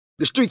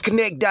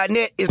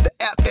TheStreetConnect.net is the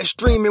app that's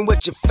streaming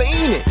what you're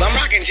fiending. I'm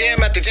rocking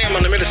jam after jam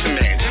on the Medicine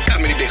Man. Just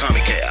call me the Big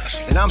Homie Chaos.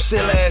 And I'm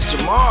Silly Ass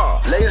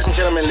Jamal. Ladies and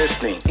gentlemen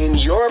listening, in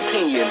your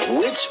opinion,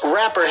 which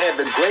rapper had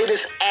the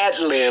greatest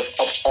ad-lib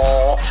of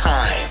all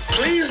time?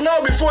 Please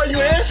know before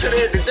you answer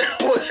that there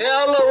was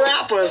hella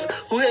rappers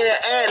who had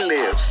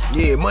ad-libs.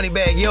 Yeah,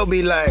 Moneybagg Yo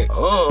be like,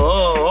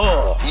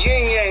 oh.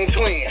 Yin Yang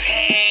Twins.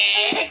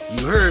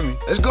 You heard me.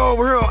 Let's go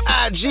over here on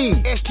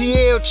IG.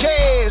 STL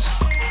Chaz.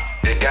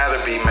 It gotta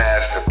be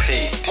Master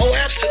P. Oh,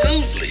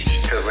 absolutely.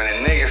 Cause when a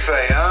nigga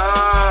say,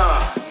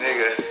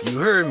 nigga, You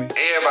heard me.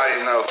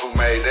 everybody know who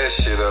made that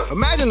shit up.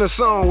 Imagine a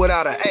song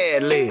without an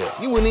ad lib.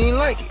 You wouldn't even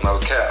like it. No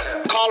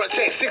cap. Call or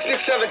text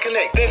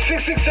 667-CONNECT. That's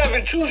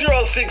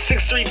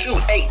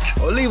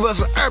 667-206-6328. Or leave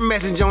us an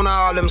message on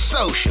all them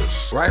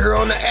socials. Right here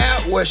on the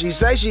app where she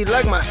say she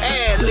like my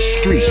ad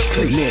lib.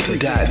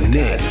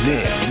 TheStreetConnect.net.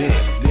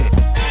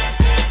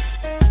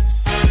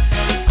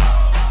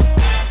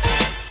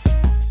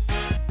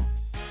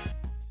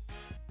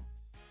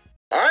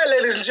 Alright,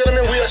 ladies and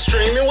gentlemen, we are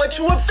streaming what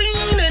you were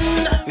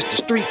fiending. It's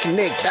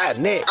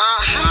TheStreetConnect.net.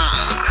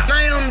 Aha!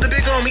 I am the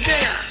Big Homie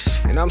Chaos.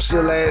 And I'm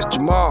Silly Ass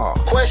Jamal.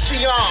 Question: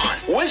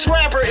 which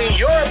rapper, in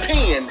your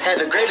opinion, had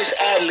the greatest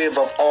ad-lib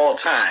of all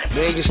time?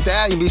 Meg Thee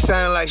Stallion be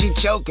sounding like she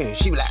choking.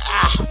 She be like,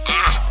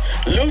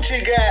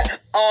 Lucci got,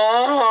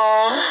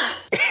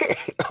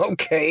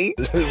 Okay.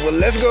 Well,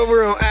 let's go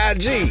over on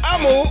IG.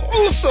 I'm on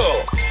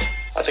Uso.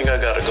 I think I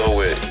gotta go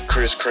with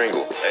Kris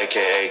Kringle,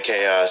 aka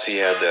Chaos. He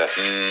had the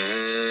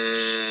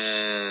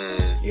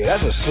Yeah,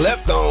 that's a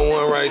slept on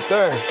one right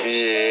there.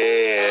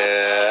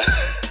 yeah.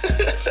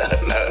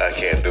 I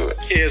can't do it.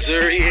 Yes,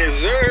 sir. Yes,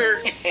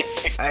 sir.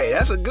 Hey,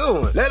 that's a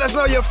good one. Let us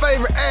know your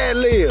favorite ad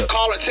lib.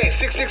 Call or text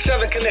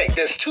 667-CONNECT.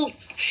 That's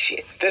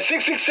That's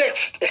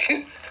 666.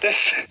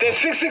 That's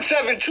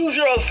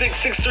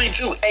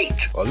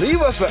 667-206-6328. Or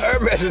leave us an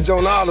message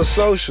on all the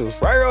socials.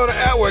 Right here on the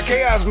app where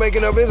Chaos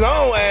making up his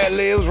own ad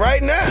libs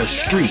right now.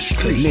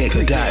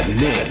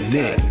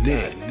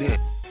 TheStreetConnect.net.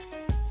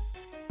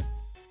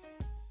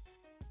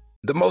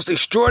 The most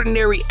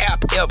extraordinary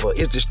app ever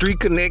is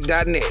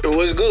TheStreetConnect.net.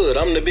 What's good?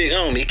 I'm the Big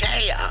Homie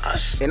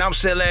Chaos. And I'm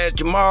Silly Ass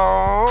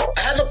Jamal.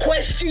 I have a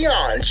question,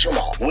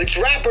 Jamal. Which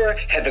rapper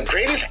had the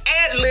greatest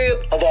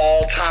ad-lib of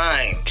all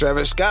time?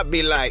 Travis Scott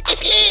be like,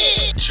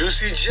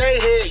 Juicy J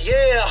head,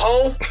 yeah,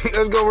 ho.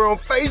 let's go over on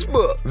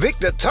Facebook.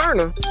 Victor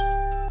Turner.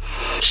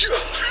 That's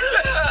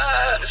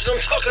what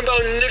I'm talking about,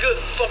 nigga.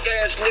 Fuck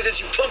ass niggas,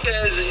 you punk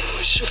ass, you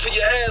shoot for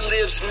your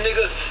ad-libs,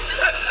 nigga.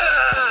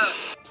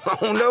 I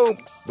don't know,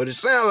 but it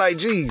sound like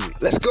Jeezy.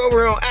 Let's go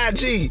over on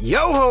IG.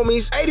 Yo,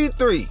 homies,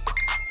 83.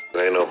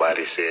 Ain't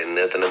nobody said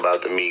nothing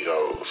about the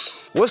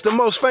Migos. What's the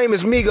most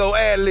famous Migo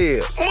ad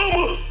lib?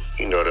 Mama.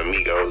 You know the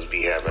Migos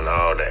be having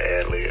all the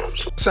ad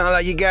libs. Sound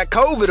like you got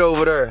COVID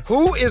over there.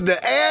 Who is the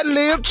ad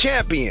lib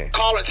champion?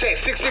 Call or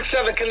text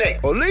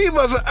 667-CONNECT. Or leave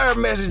us an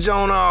message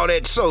on all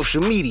that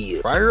social media.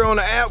 Right here on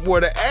the app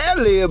where the ad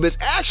lib is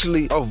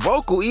actually a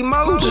vocal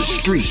emoji.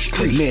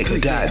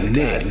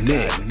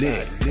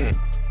 TheStreetConnect.net.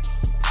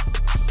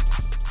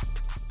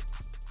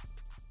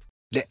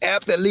 The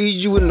app that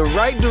leads you in the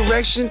right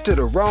direction to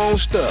the wrong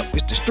stuff.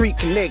 It's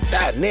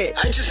TheStreetConnect.net.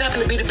 I just happen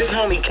to be the Big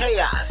Homie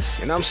Chaos.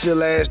 And I'm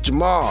Silly Ass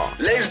Jamal.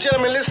 Ladies and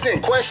gentlemen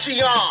listening, question: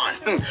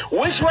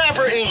 which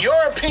rapper, in your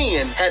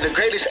opinion, had the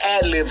greatest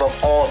ad-lib of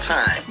all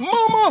time?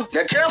 Mama!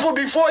 Now careful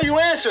before you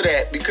answer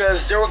that,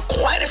 because there were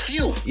quite a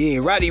few. Yeah,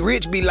 Roddy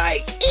Ricch be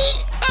like,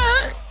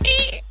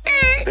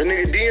 The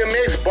nigga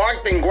DMX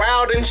barked and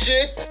growled and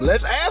shit.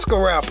 let's ask a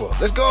rapper.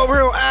 Let's go over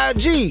here on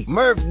IG.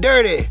 Murph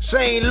Dirty,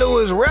 St.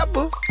 Louis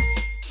rapper.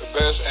 The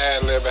best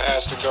ad lib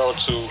has to go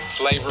to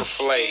Flavor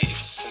Flav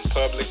from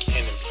Public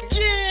Enemy.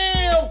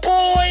 Yeah,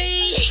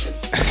 boy.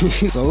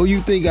 So who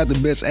you think got the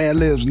best ad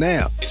libs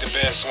now? The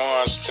best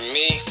ones to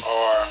me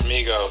are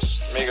Migos.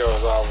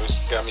 Migos always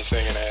got me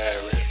singing the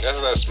ad lib.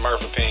 That's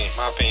Murph's opinion.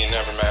 My opinion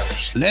never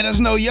matters. Let us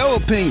know your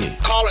opinion.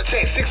 Call or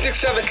text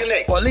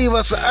 667-CONNECT. Or leave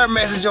us a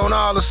message on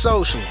all the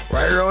socials.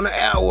 Right here on the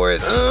app where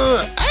it's,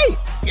 hey,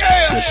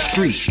 yeah.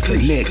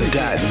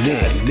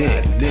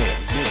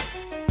 TheStreetConnect.net.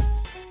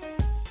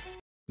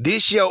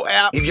 This your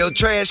app if your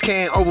trash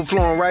can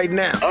overflowing right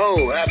now.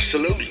 Oh,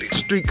 absolutely.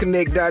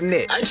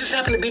 StreetConnect.net. I just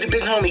happen to be the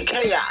Big Homie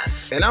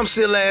Chaos. And I'm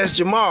Silly Ass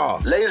Jamal.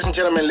 Ladies and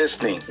gentlemen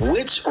listening,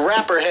 which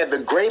rapper had the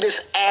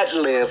greatest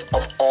ad-lib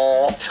of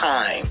all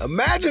time?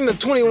 Imagine the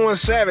 21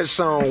 Savage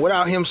song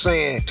without him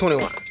saying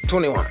 21,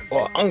 21,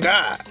 or on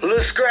God. Lil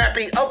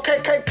Scrappy, okay,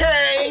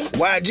 KK.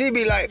 YG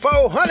be like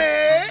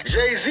 400.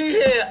 Jay-Z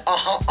here,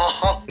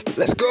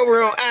 Let's go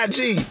over on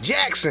IG.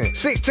 Jackson,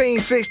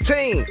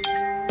 1616.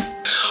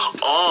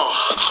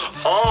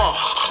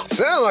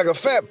 Sound like a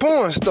fat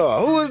porn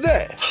star. Who is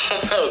that?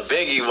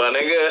 Biggie, my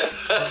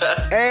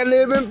nigga. Ad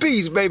lib in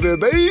peace, baby.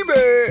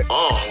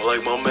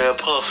 Like my man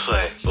Puff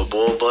say, the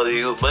more money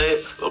you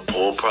make, the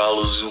more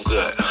problems you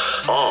got.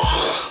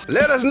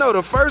 Let us know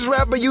the first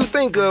rapper you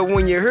think of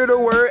when you hear the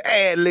word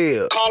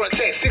ad-lib. Call or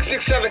text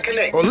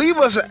 667-CONNECT. Or leave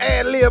us an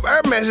ad-lib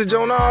air message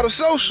on all the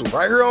socials.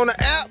 Right here on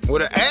the app, where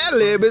the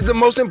ad-lib is the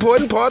most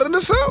important part of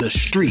the song. The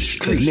street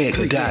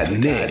connect.net.